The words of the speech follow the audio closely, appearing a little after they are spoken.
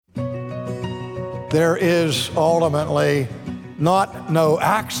there is ultimately not no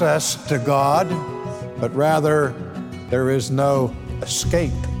access to God, but rather there is no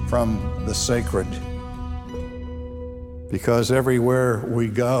escape from the sacred. Because everywhere we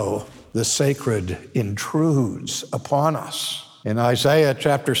go, the sacred intrudes upon us. In Isaiah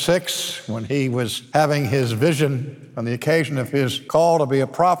chapter 6, when he was having his vision on the occasion of his call to be a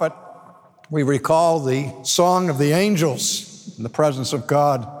prophet, we recall the song of the angels in the presence of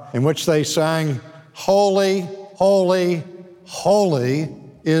God, in which they sang, "Holy, holy, holy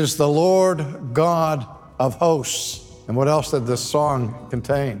is the Lord God of hosts." And what else did this song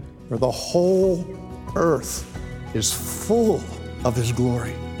contain? For the whole earth is full of his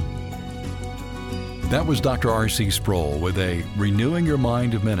glory. That was Dr. R.C. Sproul with a Renewing Your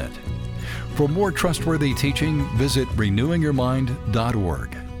Mind Minute. For more trustworthy teaching, visit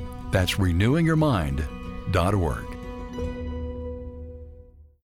renewingyourmind.org. That's renewingyourmind.org.